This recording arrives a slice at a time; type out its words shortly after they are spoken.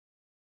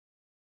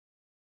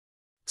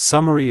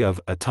Summary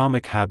of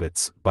Atomic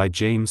Habits by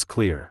James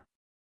Clear.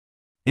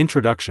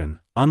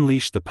 Introduction: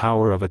 Unleash the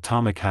Power of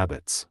Atomic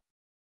Habits.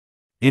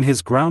 In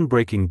his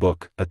groundbreaking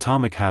book,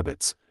 Atomic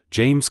Habits,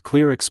 James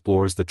Clear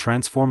explores the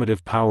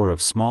transformative power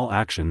of small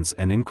actions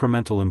and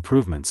incremental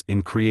improvements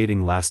in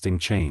creating lasting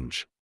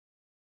change.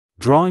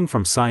 Drawing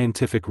from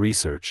scientific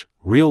research,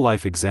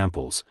 real-life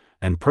examples,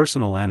 and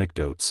personal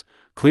anecdotes,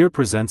 Clear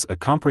presents a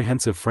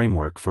comprehensive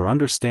framework for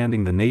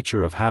understanding the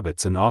nature of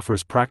habits and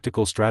offers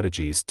practical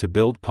strategies to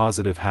build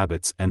positive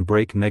habits and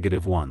break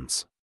negative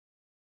ones.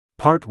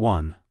 Part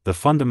 1: The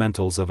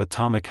Fundamentals of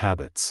Atomic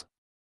Habits.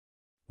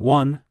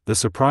 1. The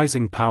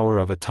surprising power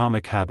of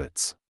atomic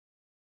habits.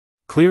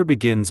 Clear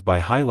begins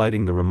by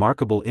highlighting the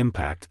remarkable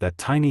impact that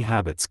tiny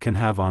habits can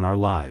have on our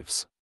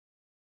lives.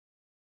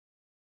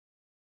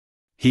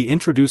 He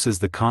introduces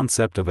the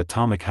concept of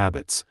atomic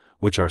habits,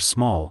 which are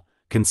small,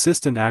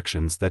 consistent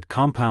actions that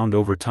compound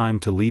over time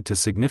to lead to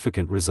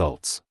significant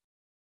results.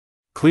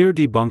 Clear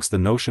debunks the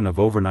notion of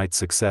overnight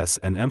success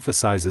and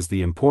emphasizes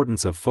the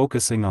importance of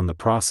focusing on the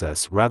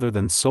process rather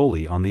than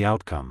solely on the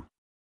outcome.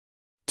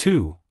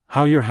 2.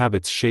 How your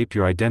habits shape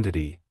your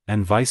identity,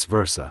 and vice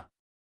versa.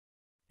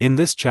 In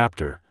this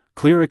chapter,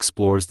 Clear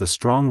explores the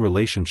strong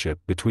relationship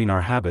between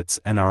our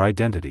habits and our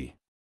identity.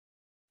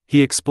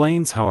 He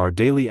explains how our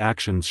daily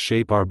actions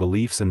shape our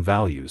beliefs and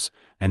values,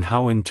 and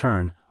how in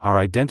turn, our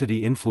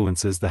identity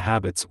influences the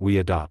habits we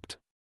adopt.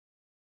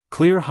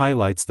 Clear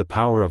highlights the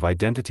power of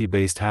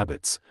identity-based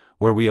habits,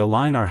 where we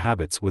align our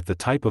habits with the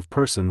type of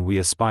person we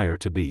aspire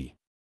to be.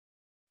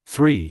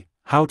 3.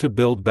 How to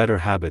build better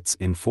habits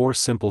in 4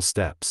 simple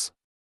steps.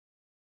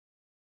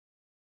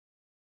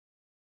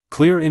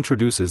 Clear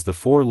introduces the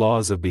 4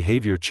 laws of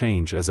behavior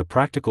change as a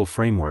practical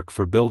framework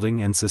for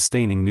building and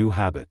sustaining new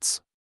habits.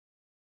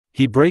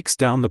 He breaks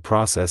down the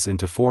process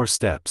into 4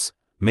 steps: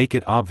 make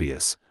it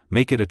obvious,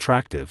 make it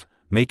attractive,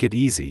 make it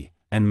easy,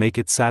 and make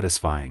it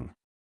satisfying.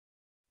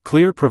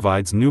 Clear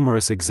provides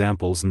numerous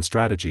examples and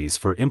strategies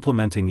for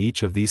implementing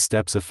each of these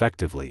steps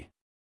effectively.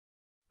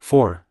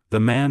 4.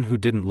 The Man Who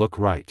Didn't Look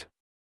Right.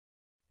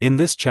 In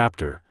this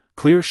chapter,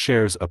 Clear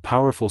shares a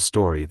powerful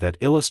story that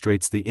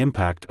illustrates the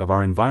impact of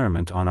our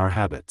environment on our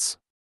habits.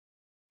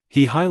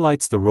 He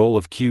highlights the role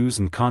of cues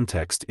and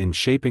context in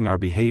shaping our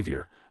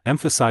behavior,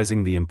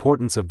 emphasizing the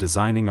importance of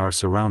designing our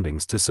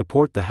surroundings to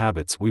support the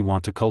habits we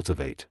want to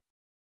cultivate.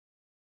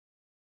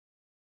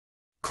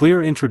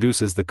 Clear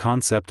introduces the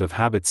concept of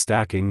habit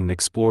stacking and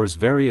explores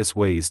various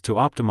ways to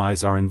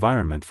optimize our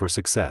environment for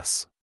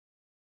success.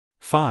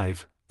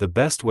 5. The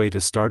best way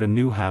to start a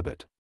new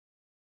habit.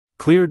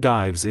 Clear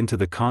dives into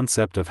the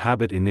concept of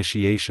habit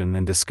initiation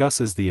and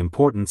discusses the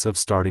importance of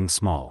starting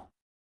small.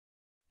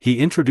 He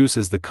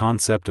introduces the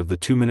concept of the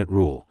 2-minute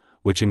rule,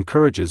 which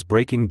encourages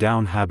breaking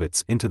down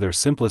habits into their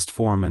simplest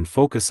form and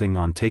focusing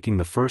on taking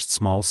the first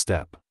small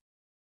step.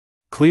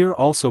 Clear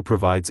also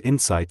provides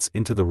insights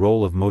into the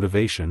role of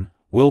motivation,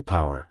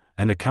 willpower,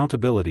 and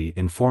accountability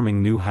in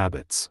forming new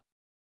habits.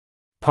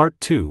 Part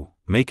 2: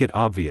 Make it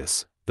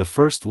obvious, the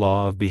first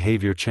law of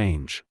behavior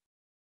change.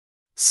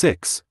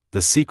 6.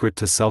 The secret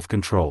to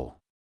self-control.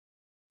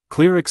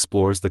 Clear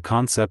explores the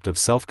concept of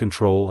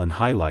self-control and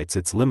highlights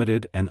its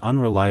limited and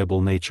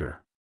unreliable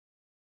nature.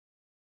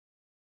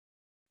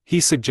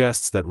 He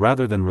suggests that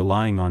rather than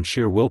relying on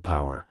sheer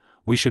willpower,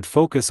 we should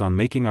focus on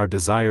making our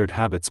desired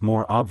habits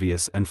more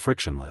obvious and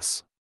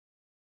frictionless.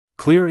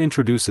 Clear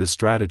introduces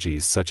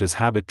strategies such as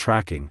habit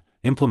tracking,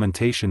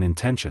 implementation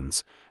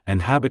intentions,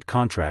 and habit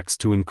contracts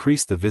to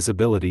increase the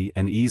visibility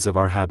and ease of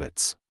our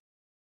habits.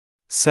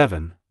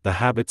 7. The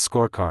Habit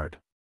Scorecard.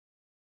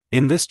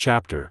 In this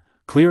chapter,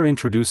 Clear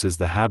introduces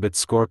the Habit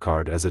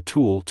Scorecard as a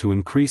tool to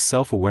increase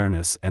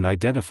self-awareness and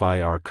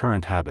identify our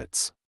current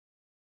habits.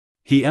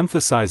 He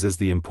emphasizes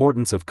the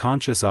importance of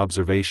conscious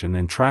observation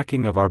and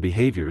tracking of our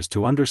behaviors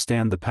to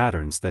understand the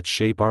patterns that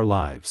shape our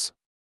lives.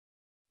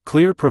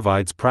 Clear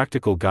provides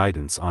practical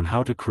guidance on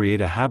how to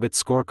create a habit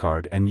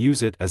scorecard and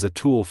use it as a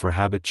tool for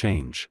habit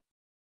change.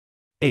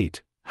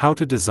 8. How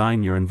to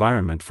design your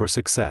environment for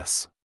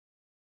success.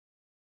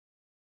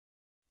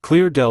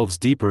 Clear delves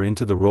deeper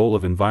into the role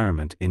of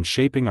environment in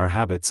shaping our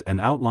habits and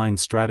outlines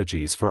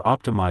strategies for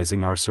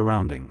optimizing our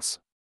surroundings.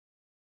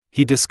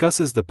 He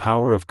discusses the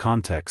power of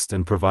context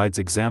and provides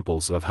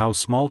examples of how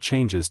small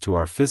changes to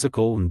our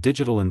physical and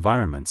digital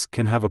environments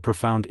can have a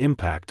profound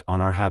impact on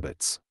our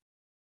habits.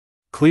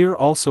 Clear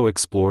also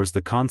explores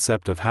the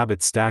concept of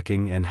habit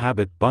stacking and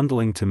habit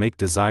bundling to make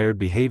desired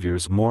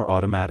behaviors more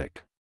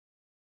automatic.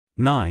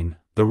 9.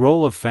 The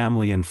role of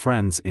family and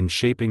friends in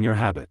shaping your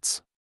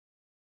habits.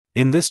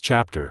 In this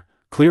chapter,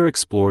 Clear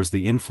explores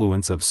the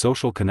influence of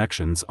social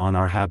connections on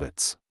our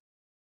habits.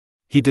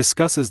 He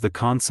discusses the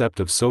concept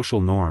of social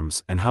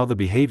norms and how the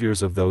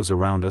behaviors of those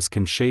around us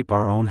can shape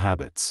our own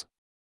habits.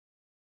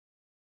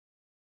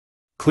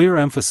 Clear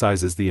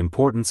emphasizes the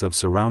importance of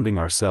surrounding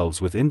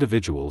ourselves with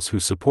individuals who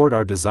support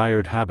our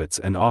desired habits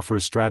and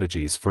offers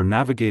strategies for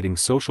navigating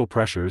social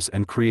pressures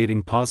and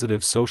creating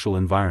positive social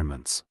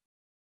environments.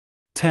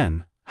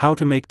 10. How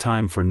to make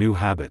time for new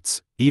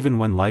habits, even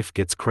when life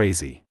gets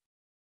crazy.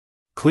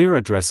 Clear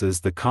addresses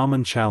the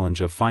common challenge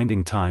of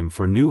finding time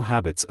for new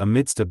habits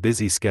amidst a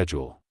busy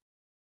schedule.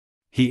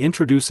 He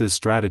introduces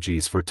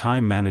strategies for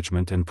time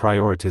management and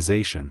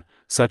prioritization,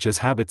 such as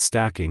habit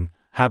stacking,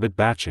 habit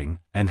batching,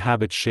 and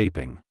habit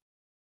shaping.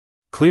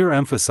 Clear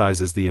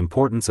emphasizes the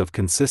importance of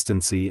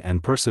consistency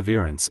and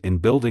perseverance in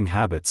building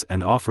habits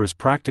and offers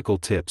practical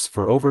tips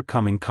for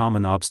overcoming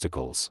common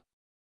obstacles.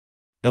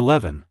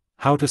 11.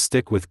 How to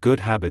stick with good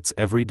habits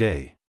every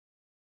day.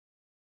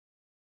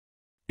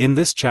 In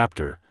this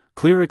chapter,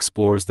 Clear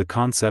explores the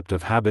concept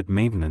of habit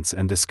maintenance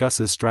and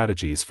discusses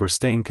strategies for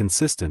staying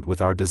consistent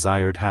with our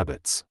desired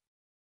habits.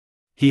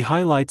 He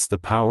highlights the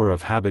power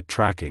of habit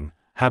tracking,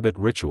 habit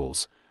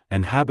rituals,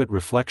 and habit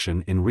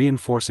reflection in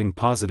reinforcing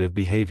positive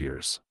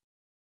behaviors.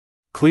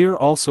 Clear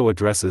also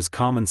addresses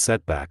common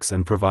setbacks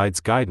and provides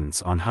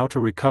guidance on how to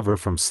recover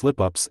from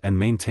slip-ups and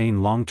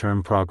maintain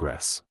long-term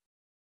progress.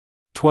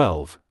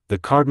 12. The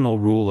cardinal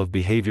rule of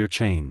behavior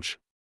change.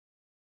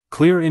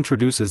 Clear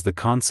introduces the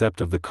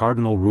concept of the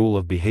cardinal rule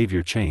of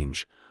behavior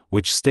change,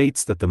 which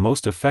states that the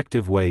most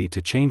effective way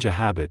to change a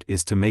habit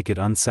is to make it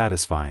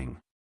unsatisfying.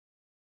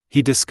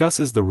 He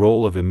discusses the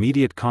role of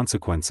immediate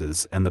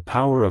consequences and the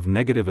power of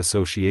negative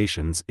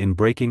associations in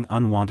breaking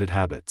unwanted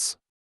habits.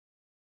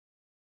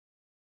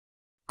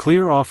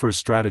 Clear offers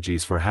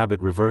strategies for habit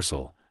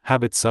reversal,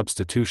 habit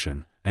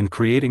substitution, and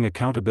creating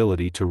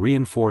accountability to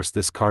reinforce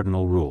this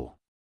cardinal rule.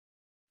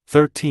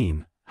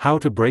 13. How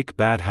to break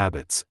bad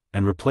habits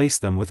and replace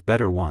them with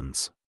better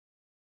ones.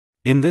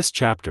 In this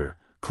chapter,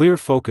 Clear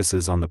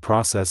focuses on the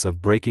process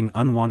of breaking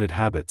unwanted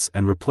habits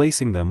and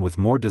replacing them with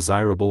more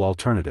desirable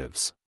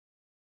alternatives.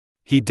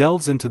 He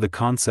delves into the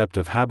concept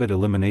of habit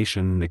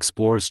elimination and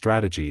explores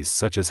strategies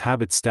such as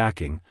habit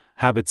stacking,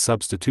 habit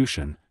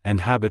substitution,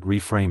 and habit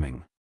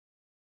reframing.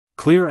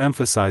 Clear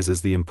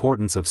emphasizes the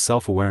importance of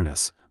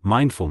self-awareness,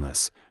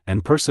 mindfulness,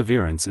 and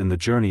perseverance in the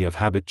journey of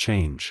habit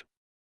change.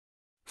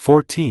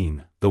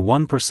 14. The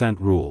 1%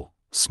 rule.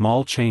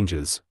 Small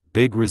changes,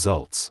 big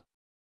results.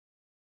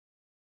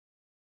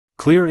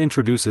 Clear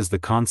introduces the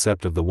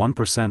concept of the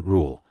 1%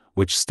 rule,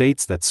 which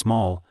states that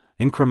small,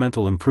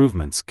 incremental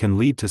improvements can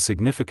lead to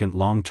significant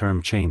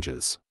long-term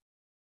changes.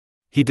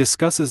 He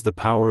discusses the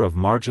power of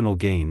marginal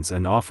gains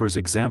and offers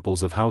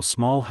examples of how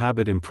small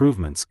habit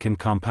improvements can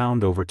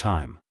compound over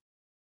time.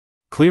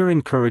 Clear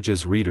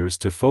encourages readers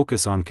to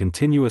focus on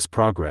continuous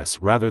progress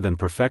rather than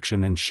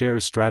perfection and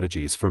shares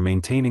strategies for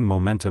maintaining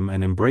momentum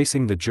and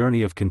embracing the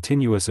journey of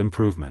continuous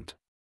improvement.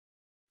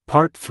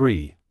 Part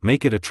 3.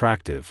 Make it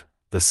attractive,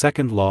 the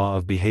second law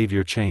of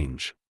behavior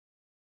change.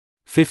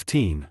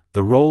 15.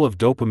 The role of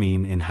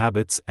dopamine in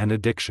habits and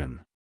addiction.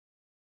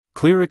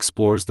 Clear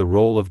explores the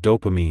role of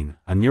dopamine,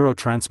 a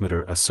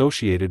neurotransmitter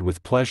associated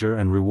with pleasure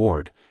and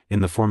reward,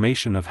 in the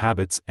formation of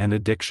habits and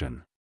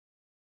addiction.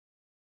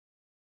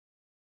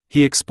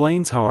 He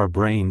explains how our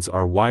brains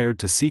are wired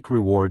to seek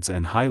rewards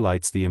and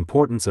highlights the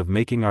importance of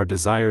making our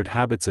desired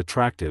habits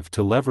attractive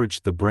to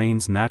leverage the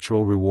brain's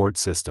natural reward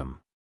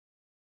system.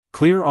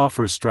 Clear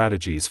offers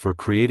strategies for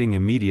creating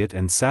immediate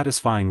and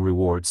satisfying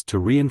rewards to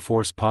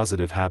reinforce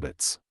positive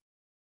habits.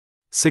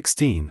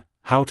 16.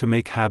 How to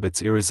make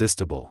habits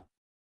irresistible.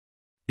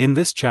 In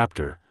this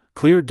chapter,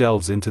 Clear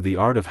delves into the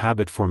art of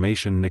habit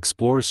formation and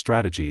explores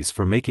strategies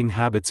for making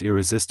habits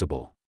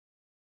irresistible.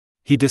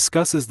 He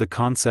discusses the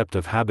concept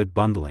of habit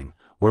bundling,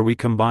 where we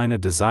combine a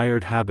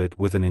desired habit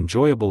with an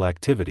enjoyable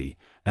activity,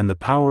 and the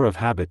power of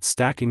habit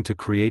stacking to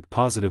create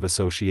positive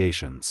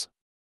associations.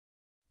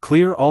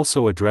 Clear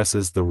also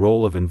addresses the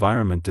role of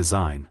environment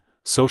design,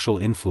 social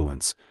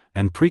influence,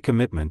 and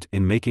pre-commitment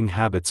in making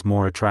habits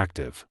more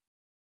attractive.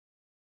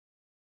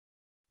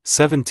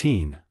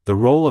 17. The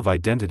role of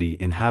identity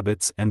in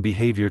habits and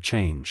behavior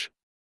change.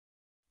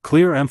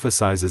 Clear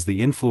emphasizes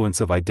the influence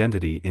of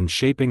identity in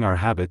shaping our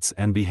habits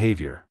and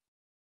behavior.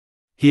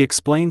 He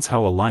explains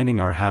how aligning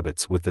our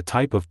habits with the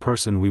type of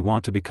person we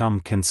want to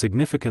become can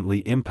significantly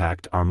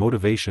impact our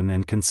motivation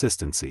and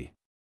consistency.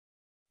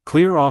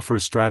 Clear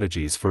offers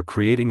strategies for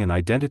creating an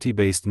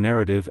identity-based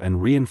narrative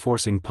and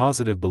reinforcing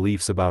positive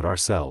beliefs about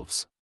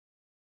ourselves.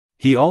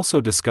 He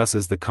also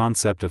discusses the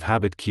concept of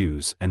habit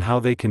cues and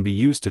how they can be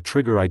used to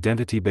trigger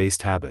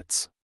identity-based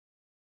habits.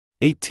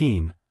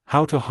 18.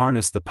 How to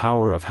harness the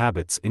power of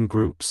habits in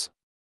groups.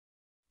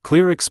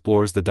 Clear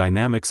explores the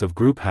dynamics of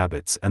group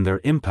habits and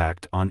their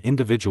impact on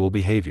individual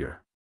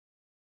behavior.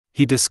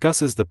 He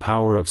discusses the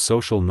power of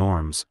social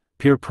norms,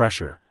 peer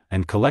pressure,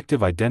 and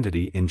collective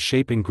identity in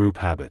shaping group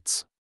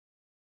habits.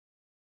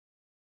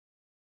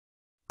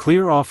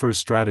 Clear offers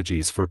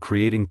strategies for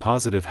creating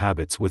positive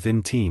habits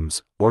within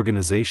teams,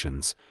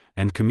 organizations,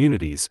 and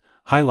communities,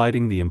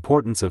 highlighting the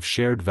importance of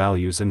shared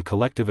values and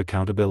collective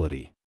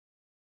accountability.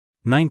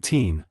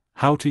 19.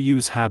 How to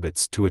use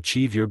habits to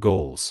achieve your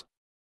goals.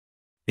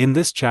 In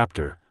this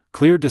chapter,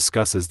 Clear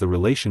discusses the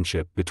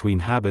relationship between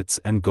habits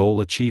and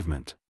goal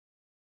achievement.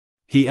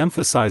 He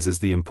emphasizes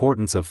the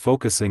importance of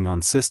focusing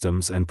on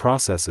systems and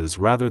processes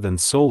rather than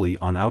solely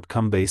on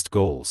outcome-based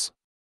goals.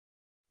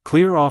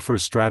 Clear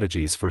offers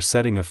strategies for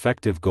setting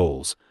effective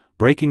goals,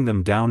 breaking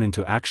them down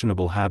into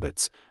actionable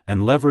habits,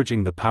 and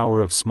leveraging the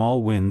power of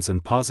small wins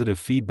and positive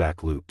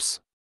feedback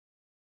loops.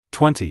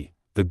 20.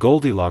 The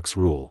Goldilocks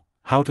Rule: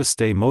 How to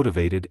Stay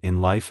Motivated in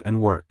Life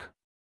and Work.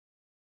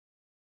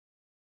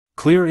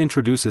 Clear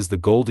introduces the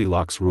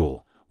Goldilocks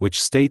Rule,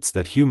 which states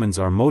that humans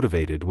are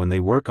motivated when they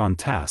work on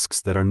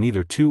tasks that are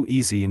neither too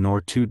easy nor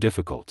too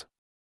difficult.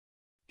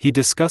 He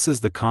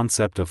discusses the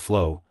concept of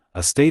flow,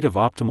 a state of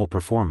optimal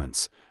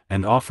performance,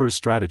 and offers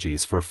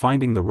strategies for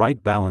finding the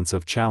right balance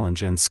of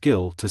challenge and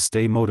skill to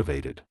stay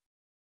motivated.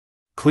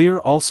 Clear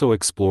also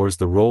explores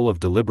the role of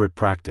deliberate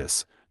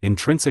practice,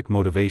 intrinsic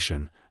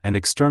motivation, and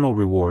external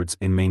rewards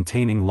in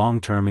maintaining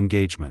long-term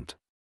engagement.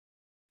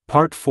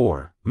 Part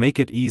 4. Make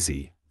it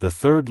easy: The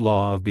Third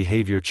Law of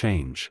Behavior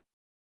Change.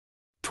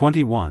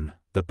 21.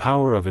 The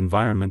Power of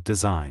Environment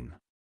Design.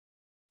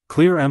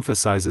 Clear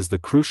emphasizes the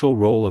crucial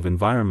role of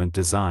environment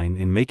design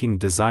in making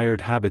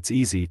desired habits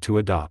easy to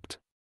adopt.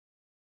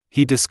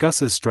 He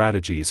discusses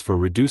strategies for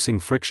reducing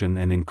friction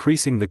and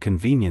increasing the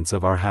convenience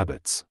of our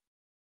habits.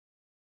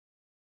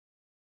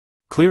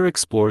 Clear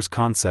explores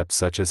concepts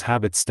such as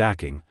habit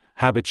stacking,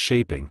 habit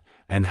shaping,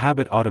 and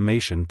habit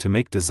automation to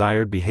make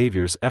desired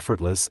behaviors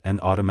effortless and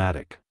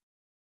automatic.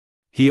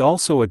 He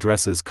also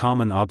addresses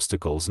common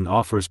obstacles and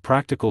offers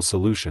practical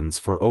solutions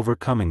for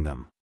overcoming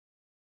them.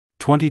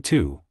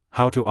 22.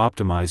 How to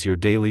optimize your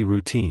daily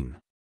routine.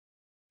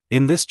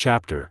 In this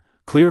chapter,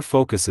 Clear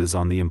focuses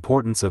on the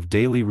importance of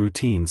daily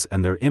routines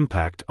and their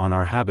impact on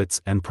our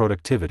habits and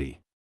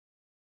productivity.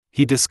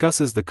 He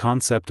discusses the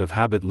concept of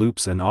habit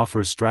loops and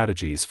offers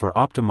strategies for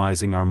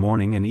optimizing our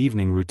morning and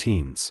evening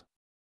routines.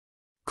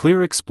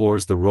 Clear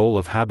explores the role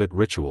of habit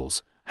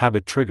rituals,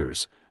 habit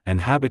triggers,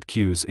 and habit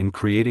cues in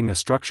creating a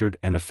structured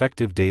and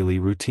effective daily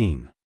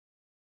routine.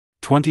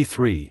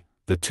 23.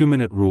 The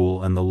 2-minute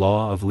Rule and the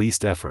Law of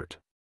Least Effort.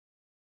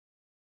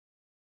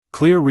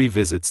 Clear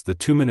revisits the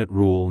 2-minute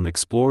rule and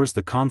explores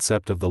the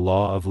concept of the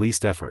law of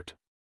least effort.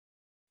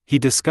 He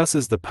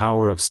discusses the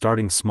power of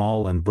starting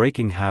small and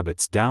breaking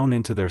habits down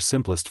into their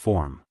simplest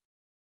form.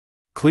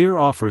 Clear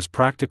offers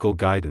practical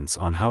guidance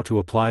on how to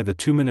apply the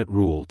 2-minute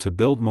rule to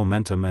build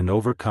momentum and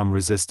overcome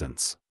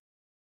resistance.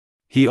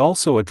 He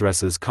also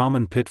addresses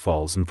common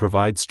pitfalls and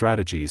provides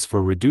strategies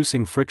for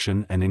reducing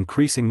friction and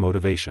increasing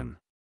motivation.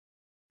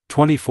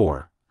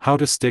 24. How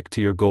to stick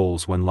to your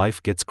goals when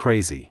life gets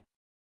crazy.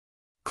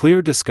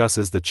 Clear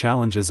discusses the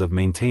challenges of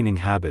maintaining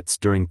habits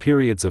during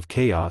periods of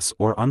chaos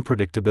or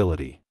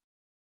unpredictability.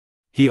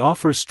 He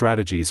offers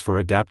strategies for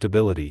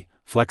adaptability,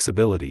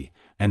 flexibility,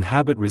 and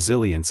habit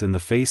resilience in the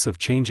face of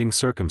changing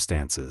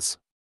circumstances.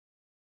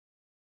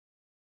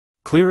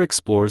 Clear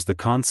explores the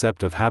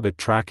concept of habit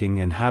tracking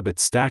and habit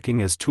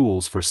stacking as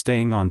tools for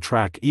staying on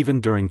track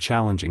even during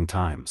challenging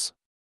times.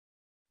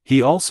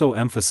 He also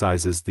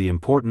emphasizes the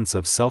importance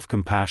of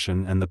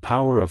self-compassion and the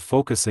power of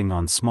focusing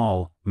on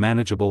small,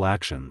 manageable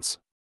actions.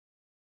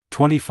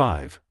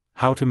 25.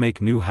 How to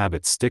make new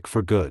habits stick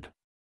for good.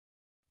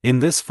 In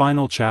this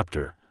final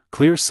chapter,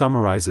 Clear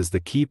summarizes the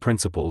key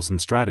principles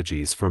and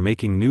strategies for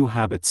making new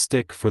habits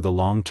stick for the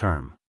long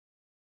term.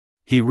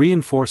 He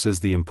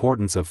reinforces the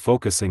importance of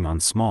focusing on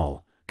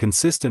small,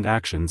 consistent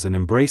actions and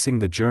embracing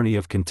the journey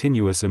of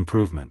continuous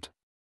improvement.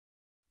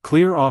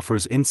 Clear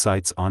offers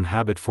insights on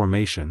habit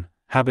formation,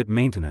 habit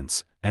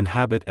maintenance, and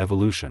habit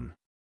evolution.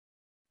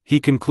 He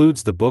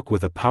concludes the book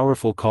with a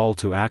powerful call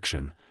to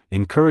action,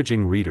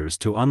 encouraging readers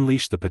to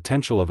unleash the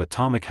potential of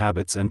atomic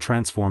habits and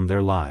transform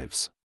their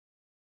lives.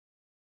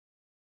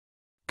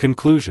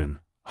 Conclusion: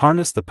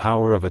 Harness the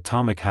power of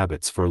atomic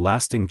habits for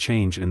lasting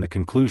change. In the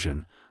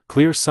conclusion,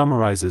 Clear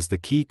summarizes the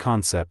key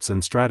concepts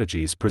and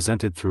strategies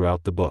presented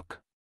throughout the book.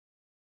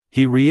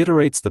 He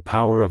reiterates the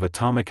power of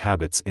atomic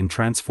habits in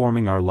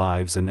transforming our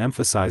lives and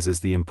emphasizes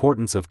the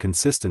importance of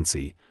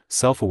consistency,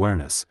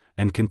 self-awareness,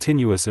 and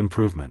continuous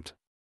improvement.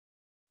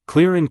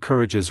 Clear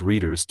encourages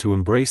readers to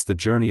embrace the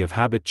journey of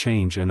habit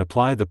change and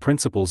apply the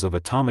principles of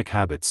atomic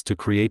habits to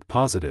create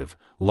positive,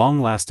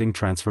 long-lasting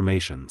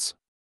transformations.